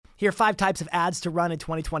Here are 5 types of ads to run in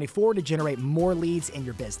 2024 to generate more leads in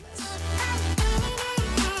your business.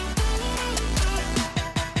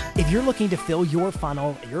 If you're looking to fill your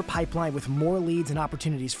funnel, your pipeline with more leads and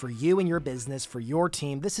opportunities for you and your business, for your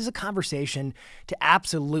team, this is a conversation to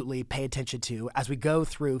absolutely pay attention to as we go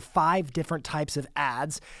through 5 different types of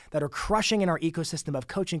ads that are crushing in our ecosystem of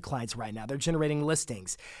coaching clients right now. They're generating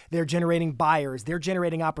listings, they're generating buyers, they're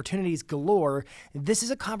generating opportunities galore. This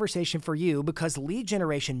is a conversation for you because lead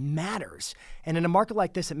generation matters. And in a market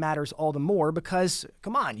like this, it matters all the more because,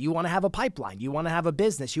 come on, you want to have a pipeline, you want to have a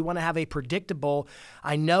business, you want to have a predictable,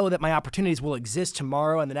 I know that my opportunities will exist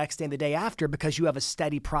tomorrow and the next day and the day after because you have a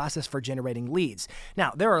steady process for generating leads.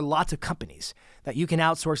 Now, there are lots of companies that you can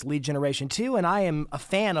outsource lead generation to, and I am a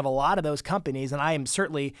fan of a lot of those companies, and I am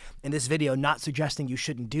certainly in this video not suggesting you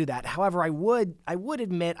shouldn't do that. However, I would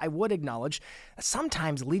acknowledge that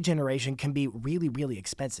sometimes lead generation can be really, really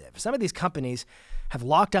expensive. Some of these companies have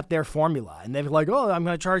locked up their formula, and they're like, oh, I'm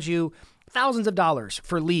going to charge you thousands of dollars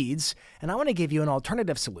for leads, and I want to give you an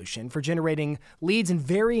alternative solution for generating leads in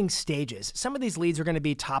varying stages. Some of these leads are going to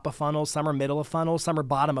be top of funnel, some are middle of funnel, some are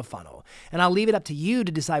bottom of funnel, and I'll leave it up to you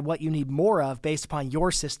to decide what you need more of based upon your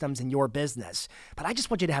systems and your business. But I just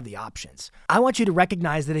want you to have the options. I want you to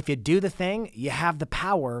recognize that if you do the thing, you have the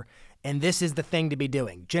power, and this is the thing to be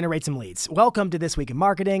doing. Generate some leads. Welcome to This Week in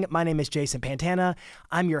Marketing. My name is Jason Pantana.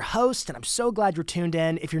 I'm your host, and I'm so glad you're tuned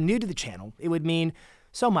in. If you're new to the channel, it would mean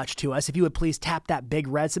so much to us if you would please tap that big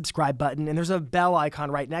red subscribe button, and there's a bell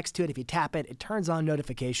icon right next to it. If you tap it, it turns on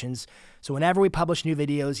notifications. So whenever we publish new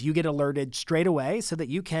videos, you get alerted straight away so that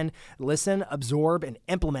you can listen, absorb, and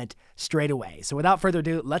implement straight away. So without further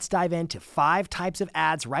ado, let's dive into 5 types of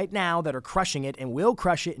ads right now that are crushing it and will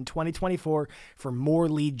crush it in 2024 for more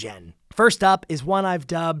lead gen. First up is one I've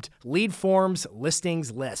dubbed Lead Forms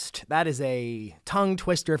Listings List. That is a tongue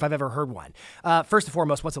twister if I've ever heard one. First and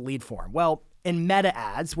foremost, what's a lead form? Well, in meta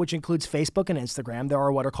ads, which includes Facebook and Instagram, there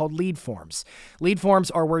are what are called lead forms. Lead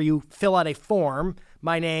forms are where you fill out a form,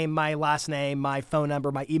 my name, my last name, my phone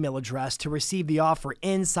number, my email address, to receive the offer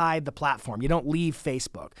inside the platform. You don't leave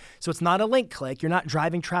Facebook. So it's not a link click. You're not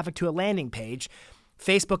driving traffic to a landing page.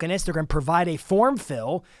 Facebook and Instagram provide a form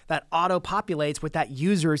fill that auto-populates with that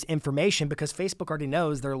user's information because Facebook already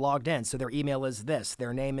knows they're logged in. So their email is this,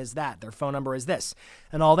 their name is that, their phone number is this.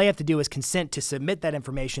 And all they have to do is consent to submit that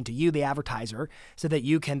information to you, the advertiser, so that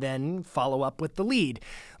you can then follow up with the lead.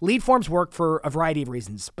 Lead forms work for a variety of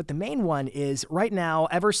reasons, but the main one is right now,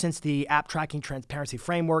 ever since the App Tracking Transparency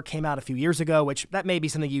Framework came out a few years ago, which that may be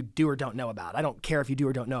something you do or don't know about. I don't care if you do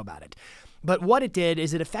or don't know about it. But what it did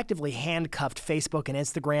is it effectively handcuffed Facebook and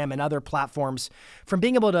Instagram and other platforms from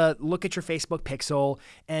being able to look at your Facebook pixel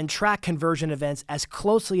and track conversion events as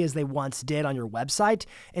closely as they once did on your website.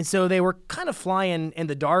 And so they were kind of flying in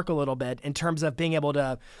the dark a little bit in terms of being able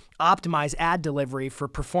to optimize ad delivery for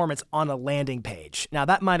performance on a landing page. Now,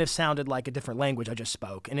 that might have sounded like a different language I just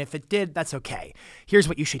spoke, and if it did, that's okay. Here's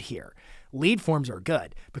what you should hear. Lead forms are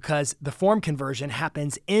good because the form conversion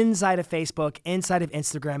happens inside of Facebook, inside of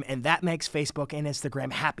Instagram, and that makes Facebook and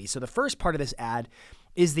Instagram happy. So the first part of this ad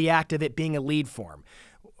is the act of it being a lead form.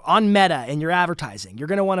 On Meta in your advertising, you're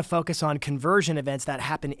going to want to focus on conversion events that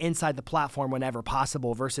happen inside the platform whenever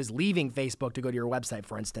possible versus leaving Facebook to go to your website,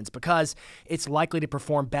 for instance, because it's likely to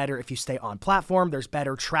perform better if you stay on platform. There's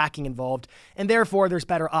better tracking involved, and therefore there's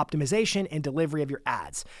better optimization and delivery of your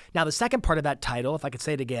ads. Now, the second part of that title, if I could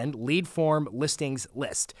say it again, Lead Form Listings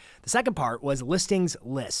List. The second part was Listings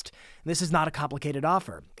List. This is not a complicated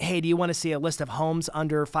offer. Hey, do you want to see a list of homes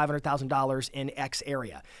under $500,000 in X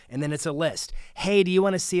area? And then it's a list. Hey, do you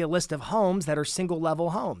want to see a list of homes that are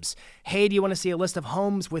single-level homes? Hey, do you want to see a list of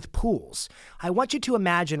homes with pools? I want you to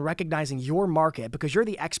imagine recognizing your market because you're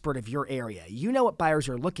the expert of your area. You know what buyers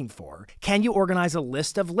are looking for. Can you organize a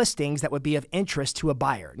list of listings that would be of interest to a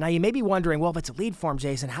buyer? Now, you may be wondering, well, if it's a lead form,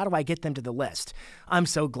 Jason, how do I get them to the list? I'm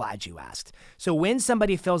so glad you asked. So when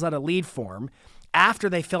somebody fills out a lead form, after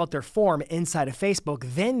they fill out their form inside of Facebook,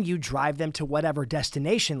 then you drive them to whatever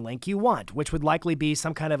destination link you want, which would likely be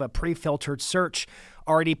some kind of a pre-filtered search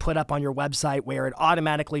already put up on your website where it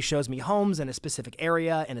automatically shows me homes in a specific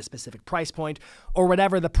area and a specific price point or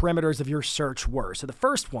whatever the perimeters of your search were. So the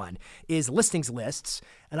first one is listings lists,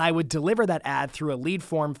 and I would deliver that ad through a lead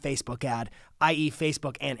form Facebook ad, i.e.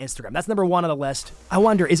 Facebook and Instagram. That's number 1 on the list. I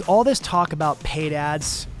wonder, is all this talk about paid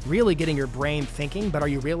ads really getting your brain thinking, but are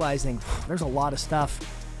you realizing there's a lot of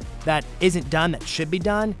stuff that isn't done that should be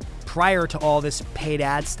done prior to all this paid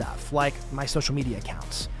ad stuff, like my social media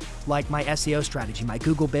accounts, like my SEO strategy, my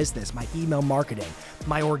Google business, my email marketing,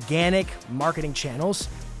 my organic marketing channels.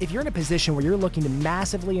 If you're in a position where you're looking to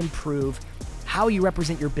massively improve how you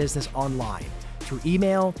represent your business online through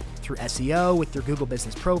email, through SEO, with your Google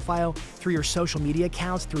Business Profile, through your social media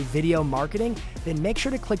accounts, through video marketing, then make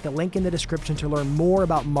sure to click the link in the description to learn more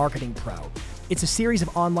about Marketing Pro. It's a series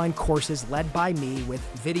of online courses led by me with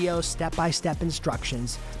video step-by-step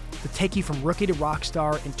instructions to take you from rookie to rock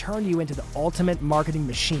star and turn you into the ultimate marketing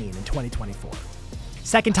machine in 2024.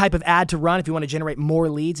 Second type of ad to run if you want to generate more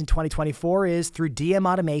leads in 2024 is through DM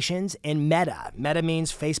automations and Meta. Meta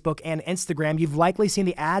means Facebook and Instagram. You've likely seen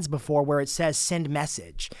the ads before where it says send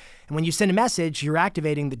message. And when you send a message, you're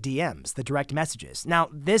activating the DMs, the direct messages. Now,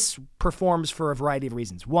 this performs for a variety of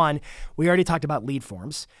reasons. One, we already talked about lead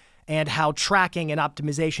forms and how tracking and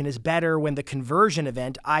optimization is better when the conversion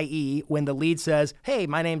event, i.e. when the lead says, hey,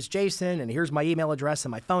 my name's Jason, and here's my email address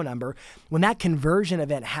and my phone number. When that conversion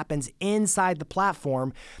event happens inside the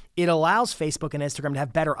platform, it allows Facebook and Instagram to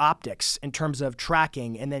have better optics in terms of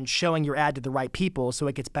tracking and then showing your ad to the right people so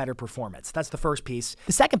it gets better performance. That's the first piece.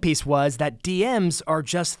 The second piece was that DMs are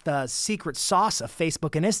just the secret sauce of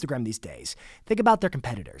Facebook and Instagram these days. Think about their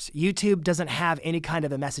competitors. YouTube doesn't have any kind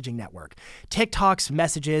of a messaging network. TikTok's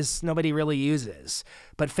messages nobody really uses.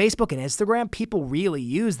 But Facebook and Instagram, people really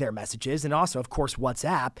use their messages, and also, of course,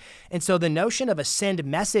 WhatsApp. And so the notion of a send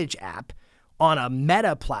message app on a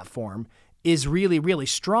Meta platform is really, really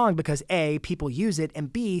strong because A, people use it,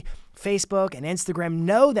 and B, Facebook and Instagram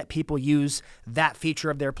know that people use that feature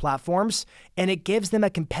of their platforms, and it gives them a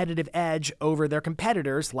competitive edge over their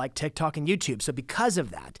competitors like TikTok and YouTube. So because of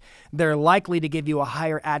that, they're likely to give you a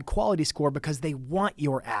higher ad quality score because they want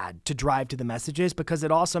your ad to drive to the messages, because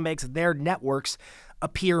it also makes their networks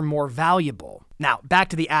appear more valuable. Now, back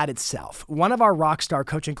to the ad itself. One of our rockstar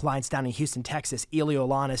coaching clients down in Houston, Texas, Elio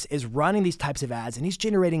Alanis, is running these types of ads, and he's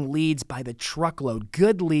generating leads by the truckload,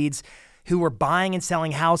 good leads who are buying and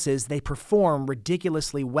selling houses. They perform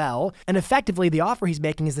ridiculously well, and effectively the offer he's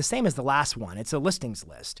making is the same as the last one. It's a listings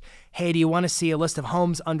list. Hey, do you want to see a list of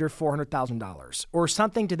homes under $400,000 or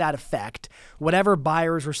something to that effect? Whatever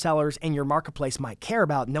buyers or sellers in your marketplace might care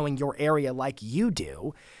about, knowing your area like you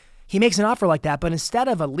do. He makes an offer like that, but instead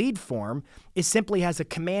of a lead form, it simply has a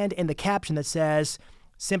command in the caption that says,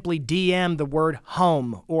 simply DM the word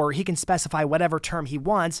home, or he can specify whatever term he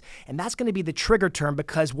wants, and that's going to be the trigger term,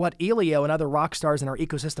 because what Elio and other rock stars in our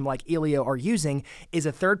ecosystem like Elio are using is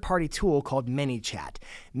a third-party tool called ManyChat.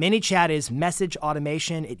 ManyChat is message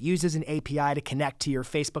automation. It uses an API to connect to your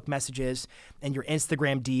Facebook messages and your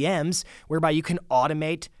Instagram DMs, whereby you can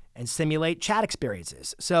automate and simulate chat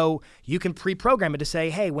experiences. So you can pre-program it to say,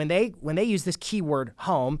 hey, when they use this keyword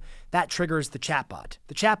home, that triggers the chatbot.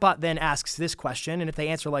 The chatbot then asks this question, and if they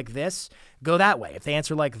answer like this, go that way. If they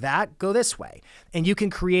answer like that, go this way. And you can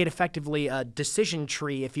create effectively a decision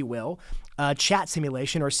tree, if you will, a chat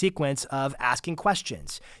simulation or sequence of asking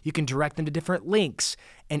questions. You can direct them to different links.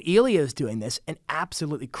 And Elio's doing this and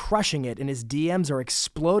absolutely crushing it, and his DMs are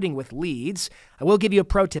exploding with leads. I will give you a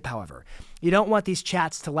pro tip, however. You don't want these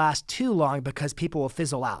chats to last too long because people will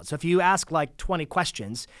fizzle out. So if you ask like 20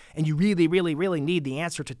 questions and you really, really, really need the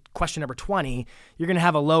answer to question number 20, you're going to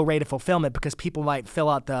have a low rate of fulfillment because people might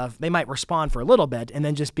they might respond for a little bit and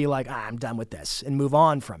then just be like, I'm done with this, and move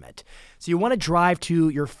on from it. So you want to drive to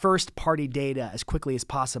your first party data as quickly as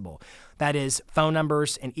possible. That is phone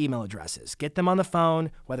numbers and email addresses. Get them on the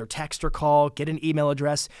phone, whether text or call, get an email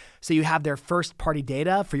address so you have their first party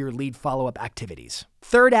data for your lead follow-up activities.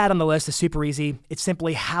 Third ad on the list is super easy. It's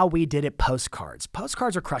simply how we did it: postcards.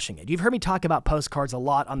 Postcards are crushing it. You've heard me talk about postcards a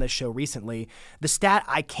lot on this show recently. The stat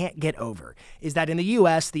I can't get over is that in the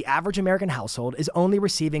US, the average American household is only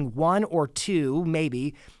receiving 1 or 2,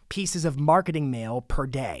 maybe, pieces of marketing mail per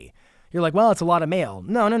day. You're like, well, it's a lot of mail.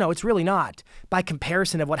 No, it's really not. By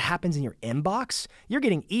comparison of what happens in your inbox, you're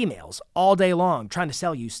getting emails all day long trying to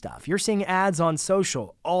sell you stuff. You're seeing ads on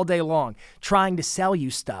social all day long trying to sell you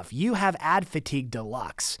stuff. You have ad fatigue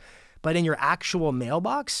deluxe. But in your actual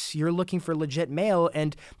mailbox, you're looking for legit mail,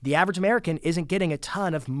 and the average American isn't getting a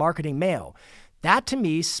ton of marketing mail. That, to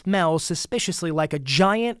me, smells suspiciously like a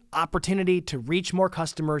giant opportunity to reach more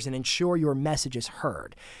customers and ensure your message is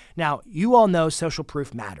heard. Now, you all know social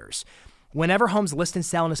proof matters. Whenever homes list and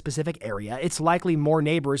sell in a specific area, it's likely more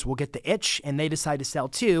neighbors will get the itch and they decide to sell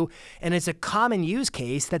too, and it's a common use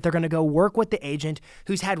case that they're going to go work with the agent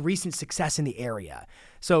who's had recent success in the area.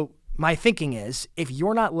 So my thinking is, if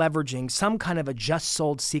you're not leveraging some kind of a just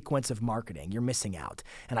sold sequence of marketing, you're missing out.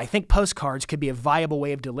 And I think postcards could be a viable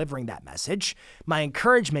way of delivering that message. My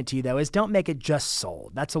encouragement to you, though, is don't make it just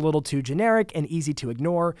sold. That's a little too generic and easy to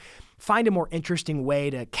ignore. Find a more interesting way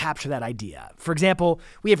to capture that idea. For example,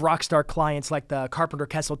 we have rockstar clients like the Carpenter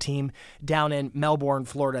Kessel team down in Melbourne,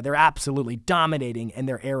 Florida. They're absolutely dominating in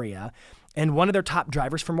their area. And one of their top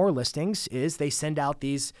drivers for more listings is they send out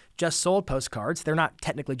these just sold postcards. They're not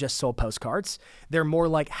technically just sold postcards. They're more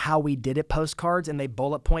like how we did it postcards, and they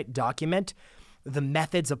bullet point document the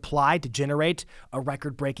methods applied to generate a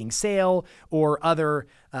record-breaking sale or other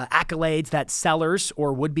accolades that sellers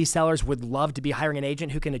or would-be sellers would love to be hiring an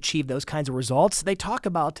agent who can achieve those kinds of results. They talk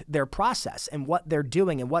about their process and what they're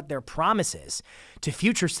doing and what their promise is to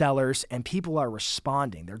future sellers, and people are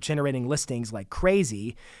responding. They're generating listings like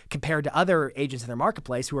crazy compared to other agents in their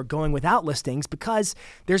marketplace who are going without listings because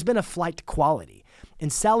there's been a flight to quality.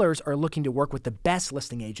 And sellers are looking to work with the best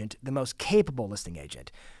listing agent, the most capable listing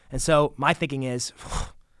agent. And so my thinking is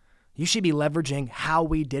you should be leveraging how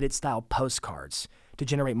we did it style postcards to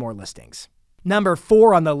generate more listings. Number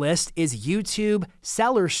 4 on the list is YouTube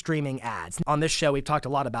seller streaming ads. On this show, we've talked a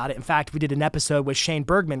lot about it. In fact, we did an episode with Shane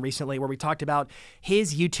Bergman recently where we talked about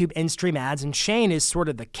his YouTube in-stream ads, and Shane is sort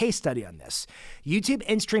of the case study on this. YouTube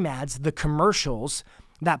in-stream ads, the commercials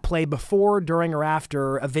that play before, during, or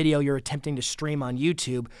after a video you're attempting to stream on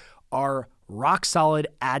YouTube, are rock solid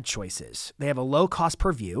ad choices. They have a low cost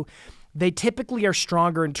per view. They typically are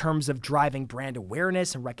stronger in terms of driving brand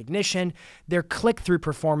awareness and recognition. Their click-through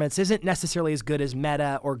performance isn't necessarily as good as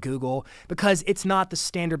Meta or Google because it's not the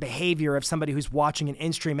standard behavior of somebody who's watching an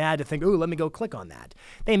in-stream ad to think, ooh, let me go click on that.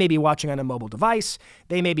 They may be watching on a mobile device.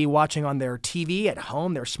 They may be watching on their TV at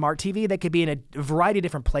home, their smart TV. They could be in a variety of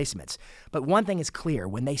different placements. But one thing is clear,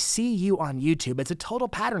 when they see you on YouTube, it's a total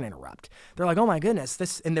pattern interrupt. They're like, oh my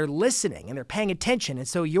goodness, and they're listening and they're paying attention. And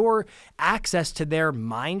so your access to their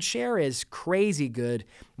mind share is crazy good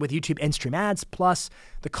with YouTube in-stream ads. Plus,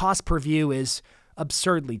 the cost per view is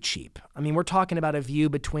absurdly cheap. I mean, we're talking about a view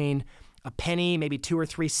between a penny, maybe 2 or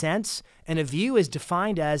 3 cents, and a view is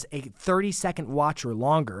defined as a 30-second watch or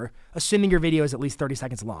longer, assuming your video is at least 30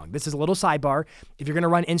 seconds long. This is a little sidebar. If you're going to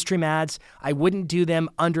run in-stream ads, I wouldn't do them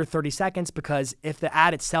under 30 seconds because if the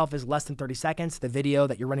ad itself is less than 30 seconds, the video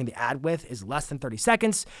that you're running the ad with is less than 30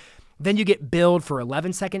 seconds, then you get billed for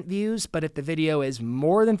 11-second views. But if the video is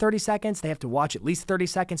more than 30 seconds, they have to watch at least 30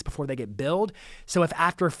 seconds before they get billed. So if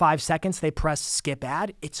after 5 seconds they press skip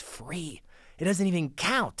ad, it's free. It doesn't even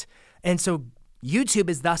count. And so YouTube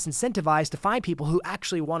is thus incentivized to find people who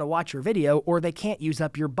actually want to watch your video or they can't use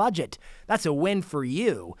up your budget. That's a win for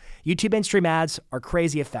you. YouTube in-stream ads are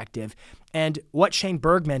crazy effective. And what Shane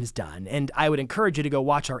Bergman has done, and I would encourage you to go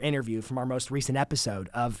watch our interview from our most recent episode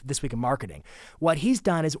of This Week in Marketing. What he's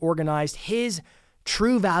done is organized his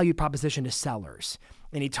true value proposition to sellers.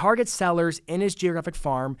 And he targets sellers in his geographic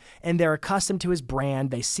farm, and they're accustomed to his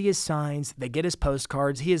brand. They see his signs. They get his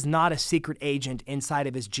postcards. He is not a secret agent inside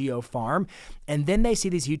of his geo farm. And then they see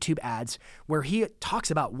these YouTube ads where he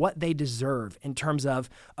talks about what they deserve in terms of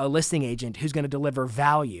a listing agent who's going to deliver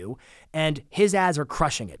value, and his ads are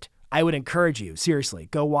crushing it. I would encourage you, seriously,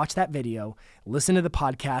 go watch that video, listen to the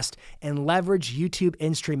podcast, and leverage YouTube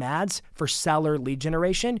in-stream ads for seller lead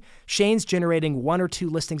generation. Shane's generating 1 or 2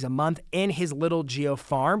 listings a month in his little geo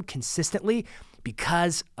farm consistently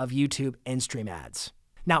because of YouTube in-stream ads.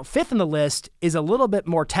 Now, 5th on the list is a little bit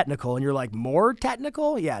more technical, and you're like, more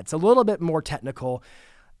technical? Yeah, it's a little bit more technical,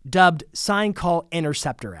 dubbed sign call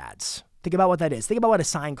interceptor ads. Think about what that is. Think about what a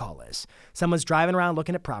sign call is. Someone's driving around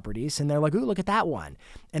looking at properties and they're like, ooh, look at that one.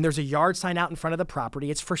 And there's a yard sign out in front of the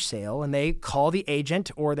property. It's for sale. And they call the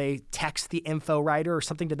agent or they text the info writer or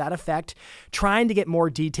something to that effect, trying to get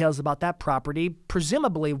more details about that property,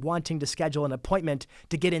 presumably wanting to schedule an appointment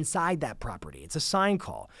to get inside that property. It's a sign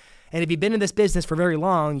call. And if you've been in this business for very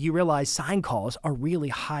long, you realize sign calls are really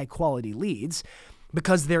high quality leads,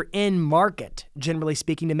 because they're in market, generally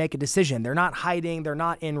speaking, to make a decision. They're not hiding. They're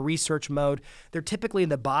not in research mode. They're typically in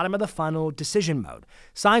the bottom of the funnel decision mode.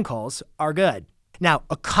 Sign calls are good. Now,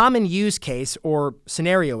 a common use case or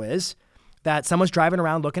scenario is that someone's driving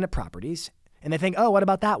around looking at properties and they think, oh, what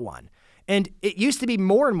about that one? And it used to be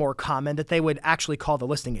more and more common that they would actually call the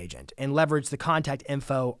listing agent and leverage the contact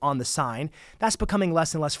info on the sign. That's becoming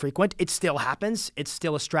less and less frequent. It still happens. It's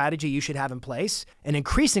still a strategy you should have in place. An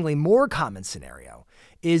increasingly more common scenario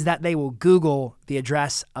is that they will Google the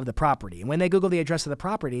address of the property. And when they Google the address of the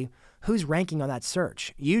property, who's ranking on that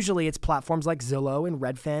search? Usually it's platforms like Zillow and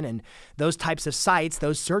Redfin and those types of sites,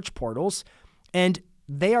 those search portals. And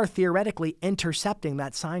they are theoretically intercepting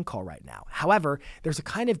that sign call right now. However, there's a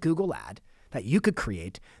kind of Google ad that you could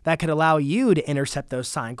create that could allow you to intercept those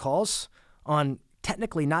sign calls on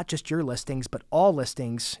technically not just your listings, but all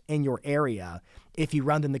listings in your area if you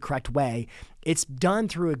run them the correct way. It's done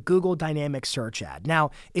through a Google dynamic search ad.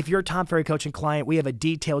 Now, if you're a Tom Ferry coaching client, we have a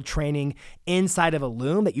detailed training inside of a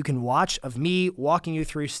Loom that you can watch of me walking you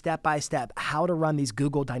through step-by-step how to run these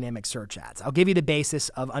Google dynamic search ads. I'll give you the basis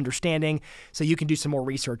of understanding so you can do some more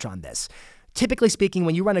research on this. Typically speaking,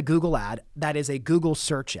 when you run a Google ad, that is a Google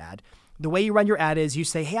search ad, the way you run your ad is you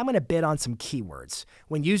say, hey, I'm going to bid on some keywords.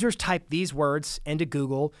 When users type these words into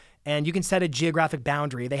Google, and you can set a geographic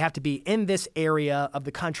boundary, they have to be in this area of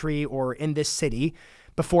the country or in this city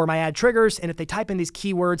before my ad triggers. And if they type in these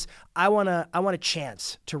keywords, I want a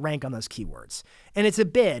chance to rank on those keywords. And it's a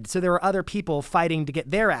bid, so there are other people fighting to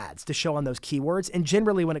get their ads to show on those keywords. And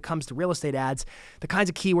generally, when it comes to real estate ads, the kinds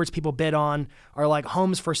of keywords people bid on are like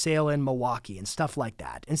homes for sale in Milwaukee and stuff like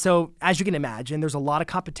that. And so, as you can imagine, there's a lot of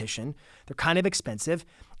competition. They're kind of expensive.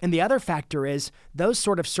 And the other factor is those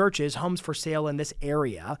sort of searches, homes for sale in this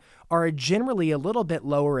area, are generally a little bit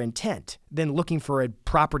lower intent than looking for a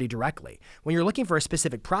property directly. When you're looking for a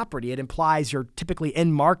specific property, it implies you're typically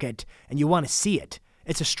in market and you want to see it.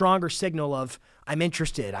 It's a stronger signal of, I'm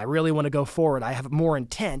interested, I really want to go forward, I have more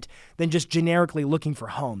intent than just generically looking for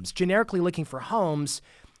homes. Generically looking for homes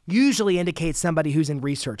usually indicates somebody who's in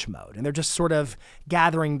research mode, and they're just sort of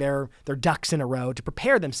gathering their ducks in a row to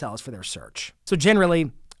prepare themselves for their search. So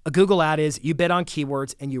generally, a Google ad is you bid on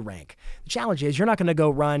keywords and you rank. The challenge is you're not going to go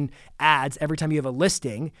run ads every time you have a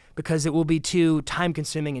listing because it will be too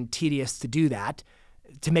time-consuming and tedious to do that,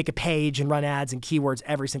 to make a page and run ads and keywords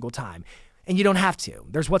every single time. And you don't have to.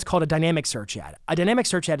 There's what's called a dynamic search ad. A dynamic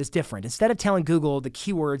search ad is different. Instead of telling Google the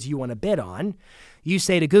keywords you want to bid on, you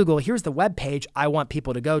say to Google, here's the web page I want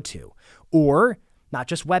people to go to. Or not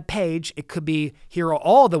just web page, it could be, here are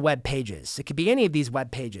all the web pages. It could be any of these web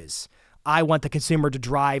pages I want the consumer to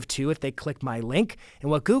drive to if they click my link. And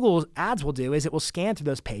what Google ads will do is it will scan through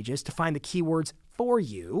those pages to find the keywords for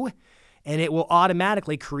you, and it will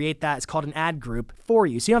automatically create that. It's called an ad group for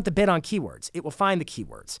you. So you don't have to bid on keywords. It will find the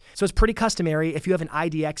keywords. So it's pretty customary. If you have an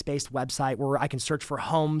IDX-based website where I can search for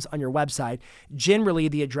homes on your website, generally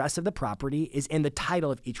the address of the property is in the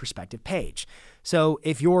title of each respective page. So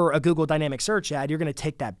if you're a Google dynamic search ad, you're going to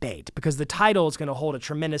take that bait because the title is going to hold a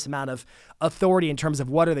tremendous amount of authority in terms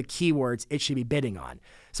of what are the keywords it should be bidding on.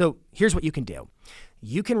 So here's what you can do.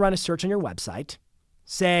 You can run a search on your website,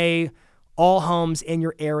 say, all homes in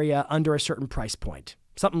your area under a certain price point,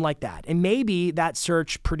 something like that. And maybe that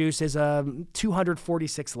search produces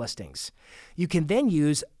 246 listings. You can then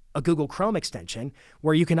use a Google Chrome extension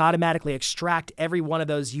where you can automatically extract every one of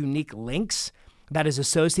those unique links that is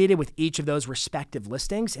associated with each of those respective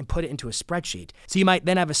listings and put it into a spreadsheet. So you might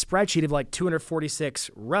then have a spreadsheet of like 246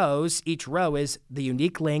 rows. Each row is the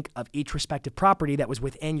unique link of each respective property that was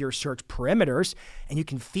within your search parameters. And you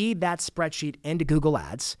can feed that spreadsheet into Google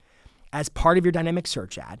Ads as part of your dynamic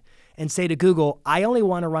search ad and say to Google, I only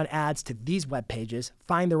want to run ads to these web pages,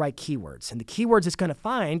 find the right keywords. And the keywords it's going to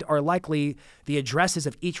find are likely the addresses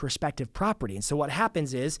of each respective property. And so what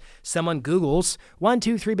happens is someone Googles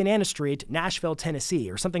 123 Banana Street, Nashville,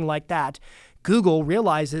 Tennessee, or something like that. Google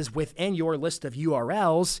realizes within your list of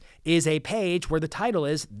URLs is a page where the title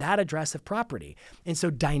is that address of property. And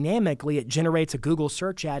so dynamically, it generates a Google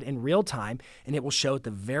search ad in real time, and it will show at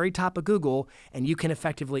the very top of Google, and you can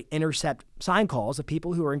effectively intercept sign calls of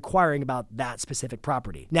people who are inquiring about that specific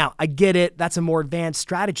property. Now, I get it. That's a more advanced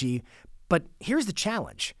strategy, but here's the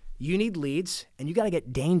challenge. You need leads, and you got to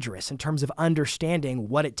get dangerous in terms of understanding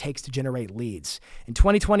what it takes to generate leads. In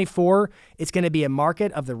 2024, it's going to be a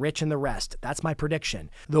market of the rich and the rest. That's my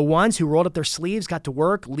prediction. The ones who rolled up their sleeves, got to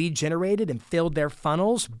work, lead generated, and filled their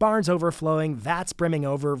funnels, barns overflowing, vats brimming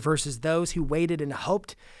over, versus those who waited and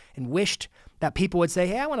hoped and wished that people would say,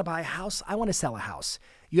 hey, I want to buy a house, I want to sell a house.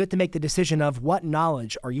 You have to make the decision of what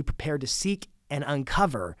knowledge are you prepared to seek and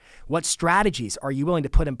uncover. What strategies are you willing to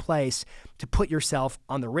put in place to put yourself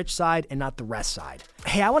on the rich side and not the rest side?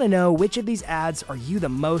 Hey, I want to know which of these ads are you the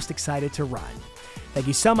most excited to run? Thank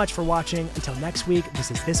you so much for watching. Until next week,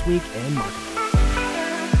 this is This Week in Marketing.